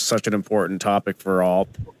because it's such an important topic for all.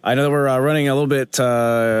 I know that we're running a little bit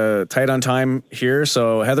tight on time here,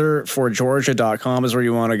 so heatherforgeorgia.com is where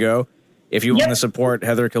you want to go if you want to support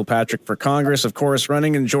Heather Kilpatrick for Congress. Of course,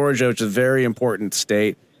 running in Georgia, which is a very important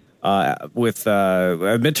state, with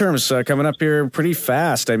midterms coming up here pretty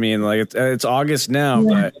fast. I mean, like it's August now,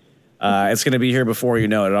 but it's going to be here before you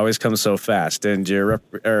know it. It always comes so fast. And you're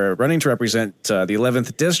running to represent the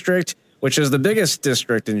 11th district, which is the biggest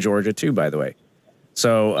district in Georgia, too, by the way.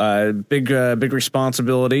 So big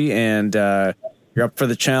responsibility. And you're up for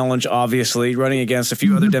the challenge, obviously, running against a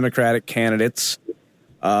few other Democratic candidates.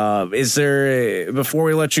 Is there, before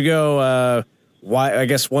we let you go, why? I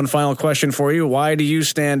guess one final question for you. Why do you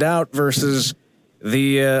stand out versus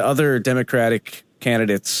the other Democratic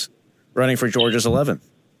candidates running for Georgia's 11th?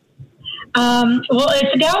 Well,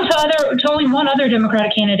 it's down to only one other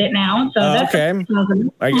Democratic candidate now. So that's okay.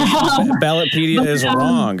 Ballotpedia is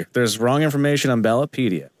wrong. There's wrong information on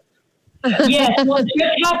Ballotpedia. Yes, well, it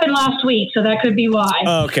just happened last week, so that could be why.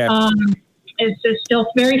 Oh, okay. It's still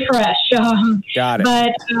very fresh. Got it.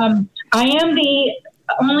 But I am the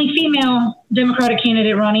only female Democratic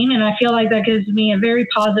candidate running, and I feel like that gives me a very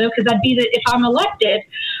positive, because I'd be if I'm elected,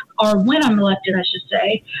 or when I'm elected, I should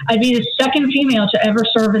say, I'd be the second female to ever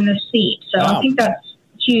serve in this seat. So wow. I think that's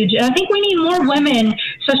huge. And I think we need more women,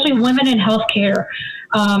 especially women in healthcare,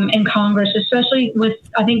 in Congress, especially with,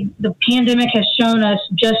 I think the pandemic has shown us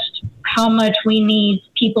just how much we need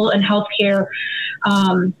people in healthcare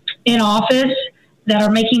in office that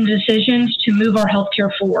are making decisions to move our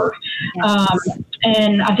healthcare forward. Yes.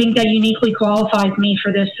 And I think that uniquely qualifies me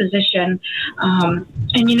for this position. And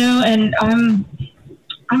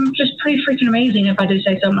I'm just pretty freaking amazing, if I do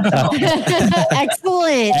say so myself.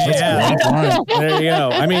 Excellent. Yeah, there you go.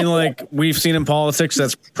 I mean, like we've seen in politics,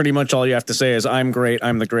 that's pretty much all you have to say is "I'm great,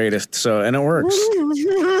 I'm the greatest." So, and it works.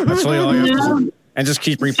 That's really all you have to do. And just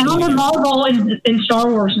keep repeating. I'm a Marvel and Star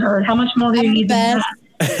Wars nerd. How much more do you need than that?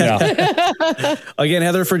 Yeah. Again,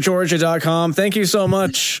 heatherforgeorgia.com. Thank you so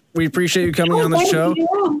much. We appreciate you coming on the show.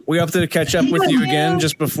 We hope to catch up with you again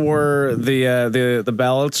just before the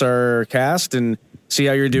ballots are cast and see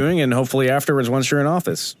how you're doing, and hopefully afterwards once you're in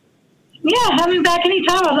office. Yeah, have me back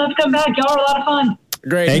anytime. I'd love to come back. Y'all are a lot of fun.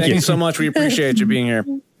 Great. Thank you so much. We appreciate you being here.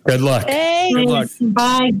 Good luck. Thanks. Good luck.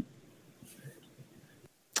 Bye.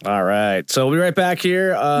 All right. So we'll be right back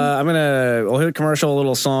here. We'll hit a commercial, a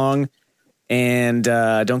little song, and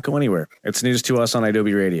don't go anywhere. It's News to Us on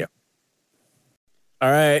Adobe Radio. All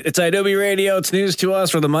right. It's Adobe Radio. It's News to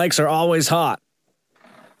Us, where the mics are always hot.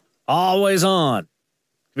 Always on.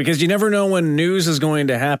 Because you never know when news is going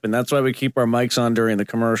to happen. That's why we keep our mics on during the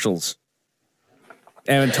commercials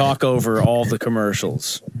and talk over all the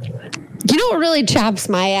commercials. You know what really chaps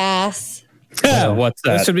my ass? What's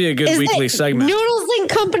that? This would be a good weekly segment. Noodles and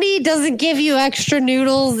Company doesn't give you extra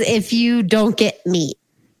noodles if you don't get meat.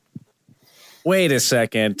 Wait a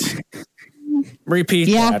second. Repeat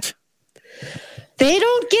that. They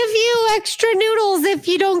don't give you extra noodles if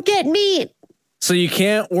you don't get meat. So you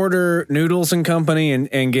can't order Noodles and Company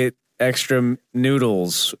and get extra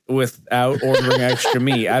noodles without ordering extra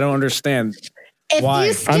meat. I don't understand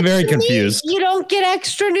why. I'm very confused. You don't get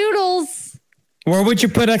extra noodles. Where would you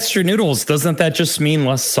put extra noodles? Doesn't that just mean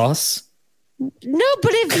less sauce? No,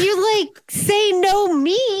 but if you say no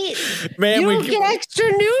meat, you don't get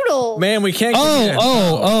extra noodles. Man, we can't.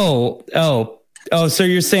 So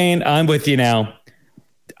you're saying, I'm with you now.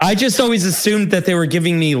 I just always assumed that they were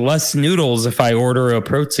giving me less noodles if I order a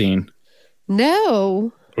protein.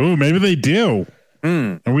 No. Ooh, maybe they do.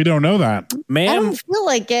 And we don't know that. I Ma'am, don't feel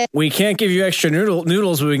like it. we can't give you extra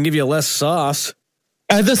noodles, but we can give you less sauce.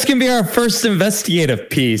 This can be our first investigative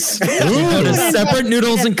piece. We'll go to separate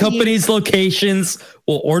noodles and companies' locations.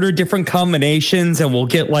 We'll order different combinations, and we'll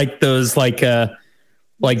get like those like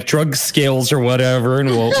drug scales or whatever, and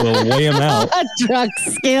we'll weigh them out. Drug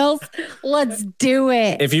scales. Let's do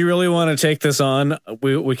it. If you really want to take this on,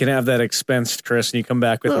 we can have that expensed, Chris, and you come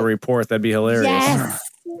back with a report. That'd be hilarious. Yes.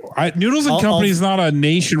 Noodles and Company is not a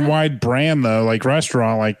nationwide brand though, like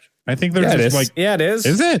restaurant. Like I think there's just like it is.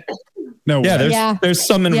 Is it? No Yeah, way. there's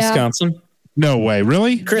some in Wisconsin. No way,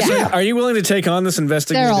 really? Chris, are you willing to take on this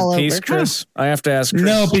investigative piece, Chris? I have to ask Chris.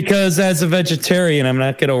 No, because as a vegetarian, I'm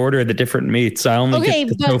not going to order the different meats. I only get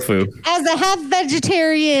the tofu. As a half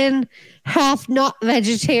vegetarian, half not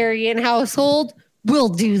vegetarian household, we'll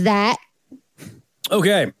do that.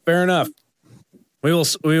 Okay, fair enough. We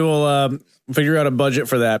will figure out a budget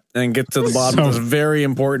for that and get to the bottom of this very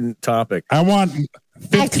important topic. I want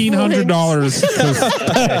 $1,500.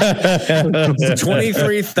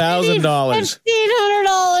 $23,000.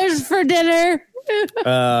 $1,500 for dinner.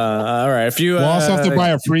 All right. If you we'll also have to buy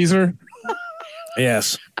a freezer.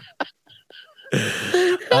 Yes.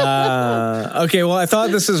 Okay. Well, I thought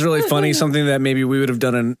this is really funny. Something that maybe we would have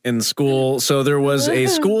done in school. So there was a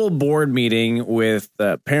school board meeting with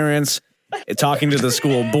parents talking to the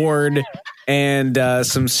school board and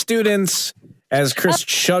some students as Chris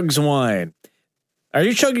chugs wine. Are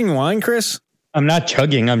you chugging wine, Chris? I'm not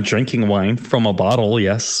chugging. I'm drinking wine from a bottle.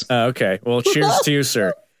 Yes. Okay. Well, cheers to you,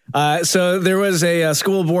 sir. So there was a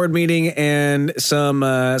school board meeting, and some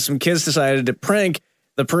kids decided to prank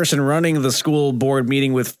the person running the school board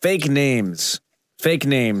meeting with fake names,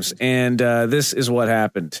 and this is what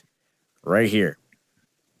happened right here.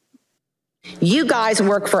 You guys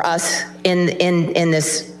work for us in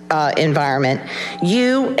this environment.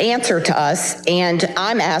 You answer to us, and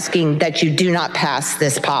I'm asking that you do not pass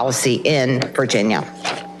this policy in Virginia.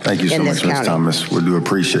 Thank you so much, Ms. Thomas. We do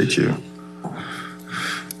appreciate you.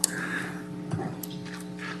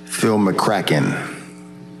 Phil McCracken.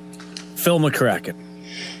 Phil McCracken.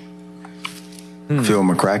 Phil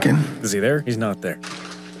McCracken. Is he there? He's not there.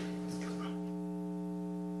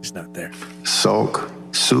 He's not there. Souk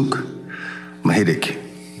Mahidik.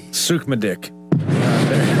 Souk Mahidik.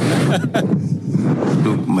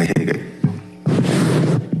 Souk Mahidik.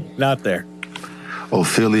 Not there.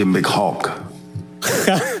 Ophelia McHawk.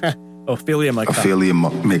 Ophelia McHawk. Ophelia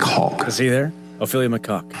McHawk. Is he there? Ophelia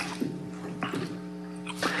McHawk.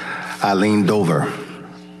 Eileen Dover.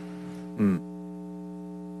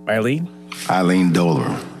 Eileen? Eileen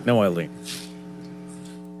Dover. No, Eileen.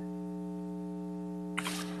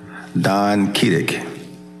 Don Kiddick.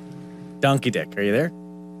 Donkey Dick. Are you there?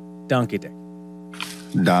 Donkey Dick.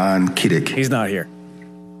 Don Kiddick. He's not here.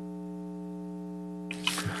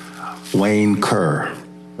 Wayne Kerr.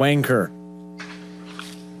 Wayne Kerr.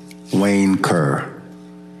 Wayne Kerr.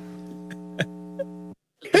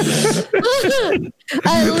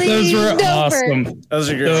 Those were awesome. Those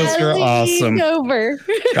are great. Those were awesome. Over.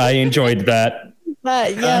 I enjoyed that.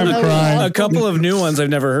 Yeah, a couple of new ones I've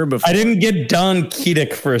never heard before. I didn't get Don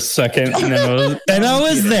Kedick for a second, and then I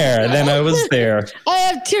was there. I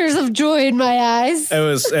have tears of joy in my eyes.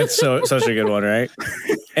 It's such a good one, right?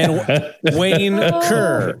 And Wayne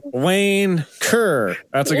Kerr.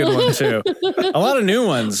 That's a good one too. A lot of new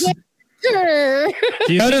ones. Phil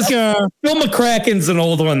McCracken's an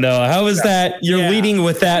old one though. How is that? You're leading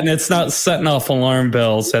with that, and it's not setting off alarm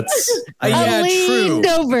bells. That's leaned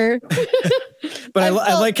over. But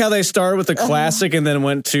I like how they started with the classic and then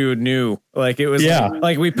went to new. Like it was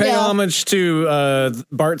like we pay homage to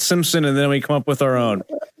Bart Simpson, and then we come up with our own.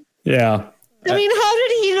 Yeah. I mean, how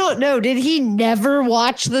did he not know? Did he never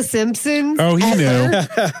watch The Simpsons? Oh, he knew.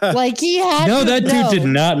 Like he had. No, that know. dude did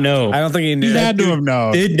not know. I don't think he knew. He had to have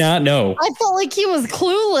known. Did not know. I felt like he was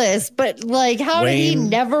clueless, but like, how did he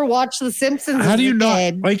never watch The Simpsons? How do you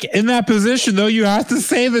not? Like in that position, though, you have to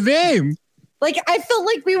say the name. Like I felt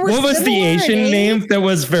like we were. What was the Asian name that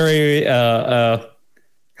was very? I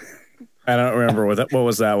don't remember what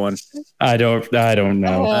was that one. I don't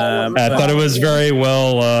know. I thought it was very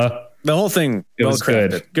well. The whole thing was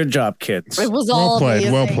good. Good job, kids. It was all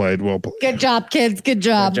amazing. Well played. Good job, kids. Good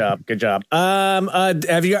job. Good job. Are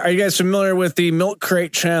you guys familiar with the Milk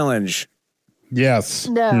Crate Challenge? Yes.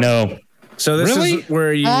 No. So this is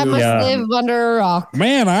where you I must live under a rock.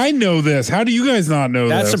 Man, I know this. How do you guys not know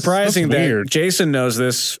That's this? surprising That's that weird. Jason knows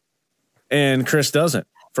this and Chris doesn't,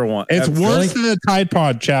 for one. It's worse than the Tide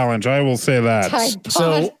Pod Challenge. I will say that. Tide Pod.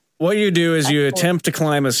 So what you do is you attempt to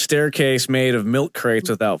climb a staircase made of milk crates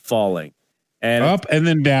without falling. And up and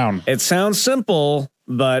then down. It sounds simple,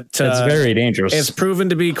 but it's very dangerous. It's proven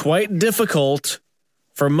to be quite difficult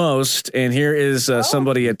for most. And here is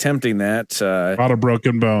somebody attempting that. A lot of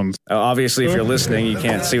broken bones. Obviously, if you're listening, you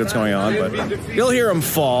can't see what's going on, but you'll hear him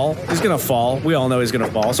fall. He's going to fall. We all know he's going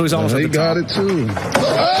to fall. So he's almost at the top. He got it too.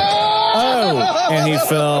 Oh, and he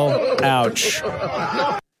fell. Ouch.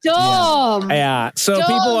 Dumb. Yeah. So Dumb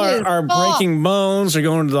people as are breaking bones, are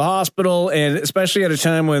going to the hospital, and especially at a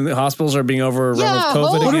time when the hospitals are being overrun with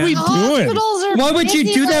COVID what again. are we doing? Why would you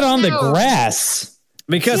do that on the grass?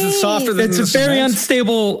 Because it's softer than It's the a very cement.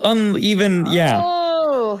 unstable, uneven. Yeah.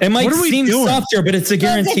 Oh. It might What are we seem doing? softer, but it's a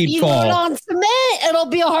guaranteed if you fall. do it on cement, it'll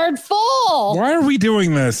be a hard fall. Why are we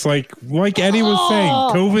doing this? Like Eddie was saying,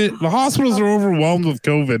 COVID. The hospitals are overwhelmed with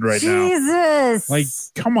COVID right now. Jesus. Like,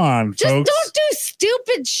 come on, Just folks. don't do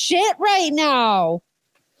stupid shit right now.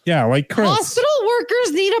 Yeah, like Chris. Hospital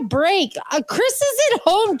workers need a break. Chris is at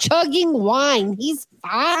home chugging wine. He's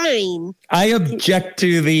fine. I object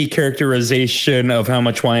to the characterization of how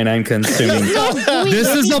much wine I'm consuming. This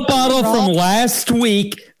is a bottle from last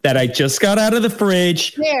week that I just got out of the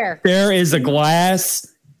fridge. There is a glass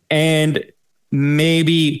and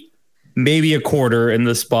maybe a quarter in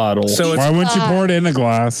this bottle. So why wouldn't you pour it in a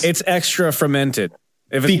glass? It's extra fermented.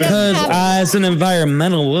 If it's Because been- as an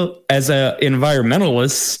environmentalist, environmental,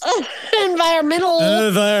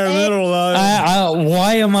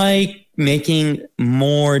 why am I making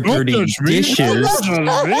more dirty dishes?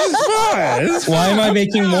 Why am I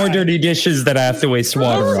making more dirty dishes that I have to waste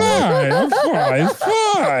water on? I'm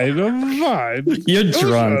fine. You're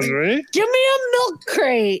drunk. Give me a milk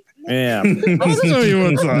crate. Yeah. I'll tell you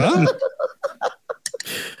what's up.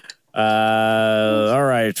 All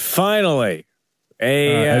right. Finally.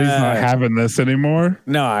 Eddie's not having this anymore.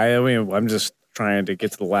 No, I mean, I'm just trying to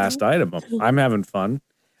get to the last item. I'm having fun.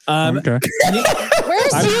 Okay.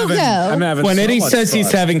 Where's Hugo? I'm having When so Eddie much says fun.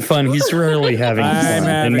 he's having fun, he's rarely having I'm fun,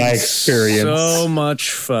 having in my experience. so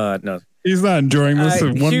much fun. No, He's not enjoying this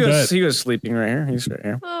one bit. he was sleeping right here. He's right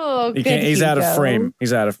here. Oh, He good can't, he's out of Hugo. frame.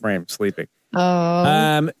 He's out of frame, sleeping.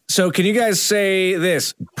 Oh. So can you guys say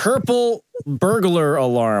this? Purple burglar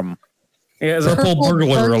alarm. Yeah, is it- Purple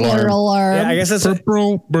burglar alarm. Yeah, I guess that's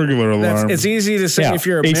Purple burglar alarm. it's easy to say Yeah, if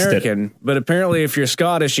you're aced it. American, but apparently if you're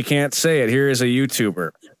Scottish, you can't say it. Here is a YouTuber.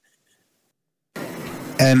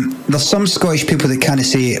 There's some Scottish people that can't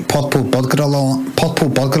say purple burglar alarm. Purple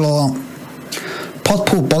burglar alarm.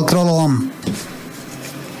 Purple burglar alarm.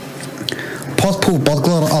 Purple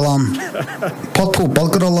burglar alarm. Purple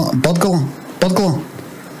burglar alarm. Burglar.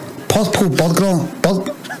 Purple burglar.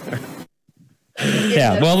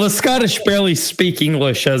 Yeah, well, the Scottish barely speak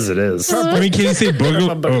English as it is. I mean, can you say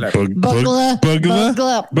burglar? Bugler.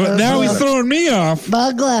 But now he's throwing me off.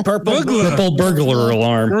 Bugler. Purple burglar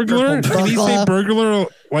alarm. Burglar? Can you say burglar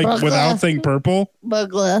like Burglar. without saying purple?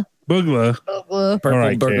 Bugler. Bugler. Purple All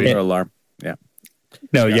right, burglar Kate. alarm. Yeah.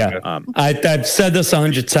 No, yeah. I've said this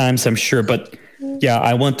 100 times, I'm sure, but yeah,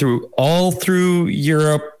 I went all through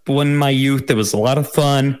Europe in my youth. It was a lot of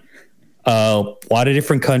fun. A lot of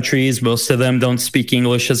different countries. Most of them don't speak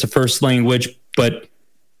English as a first language, but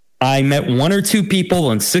I met one or two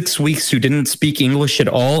people in 6 weeks who didn't speak English at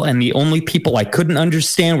all. And the only people I couldn't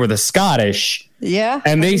understand were the Scottish. Yeah.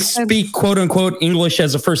 And they speak quote unquote English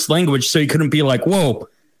as a first language. So you couldn't be like, whoa,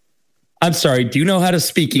 I'm sorry. Do you know how to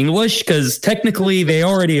speak English? Because technically they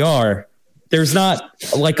already are. There's not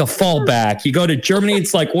like a fallback. You go to Germany,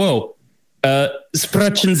 it's like, whoa,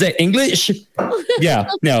 sprechen Sie English? Yeah,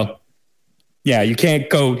 no. Yeah, you can't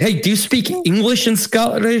go, hey, do you speak English in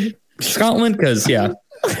Scotland? Because, yeah.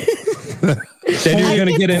 Then you're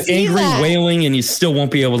going to get an angry wailing and you still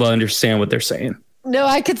won't be able to understand what they're saying. No,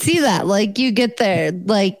 I could see that. Like, you get there.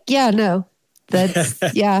 Like, yeah, no. That's,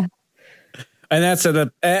 yeah. And that's at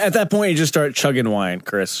that point, you just start chugging wine,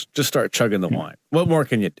 Chris. Just start chugging the wine. What more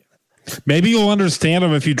can you do? Maybe you'll understand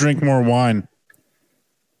them if you drink more wine.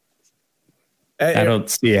 I don't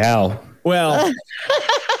see how. Well,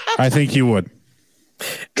 I think you would.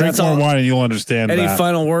 Drink more wine and you'll understand Any that.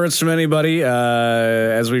 final words from anybody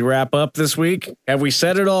as we wrap up this week? Have we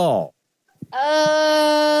said it all?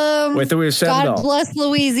 We've said it all. God bless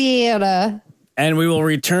Louisiana. And we will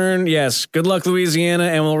return. Yes, good luck, Louisiana.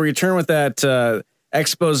 And we'll return with that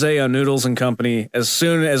expose on Noodles and Company as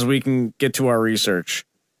soon as we can get to our research.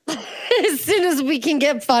 As soon as we can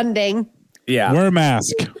get funding. Yeah. Wear a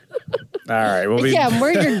mask. All right. We'll be Yeah,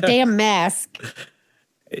 wear your damn mask.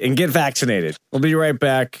 and get vaccinated. We'll be right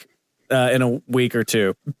back in a week or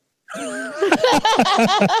two.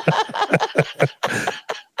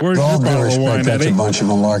 Where's your bottle of wine, that's Eddie? a bunch of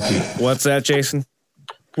malarkey. What's that, Jason?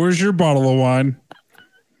 Where's your bottle of wine?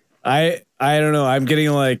 I I don't know. I'm getting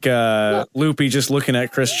like loopy just looking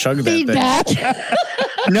at Chris chug that Feedback.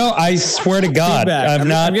 thing. No, I swear to God, Feedback. I'm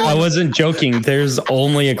not. I wasn't joking. There's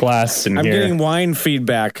only a glass in I'm here. getting wine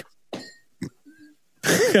feedback.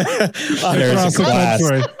 There's a glass.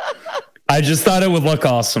 I just thought it would look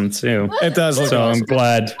awesome too. It does look so awesome. I'm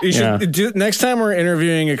glad. You should do, next time we're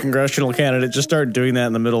interviewing a congressional candidate, just start doing that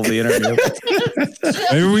in the middle of the interview.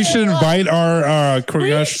 Maybe we should invite our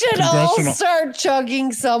We should all start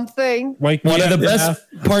chugging something. Like one of the best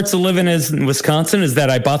parts of living in Wisconsin is that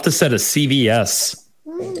I bought this at a CVS.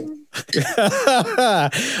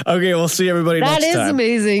 Okay, we'll see everybody That next is time.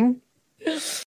 amazing.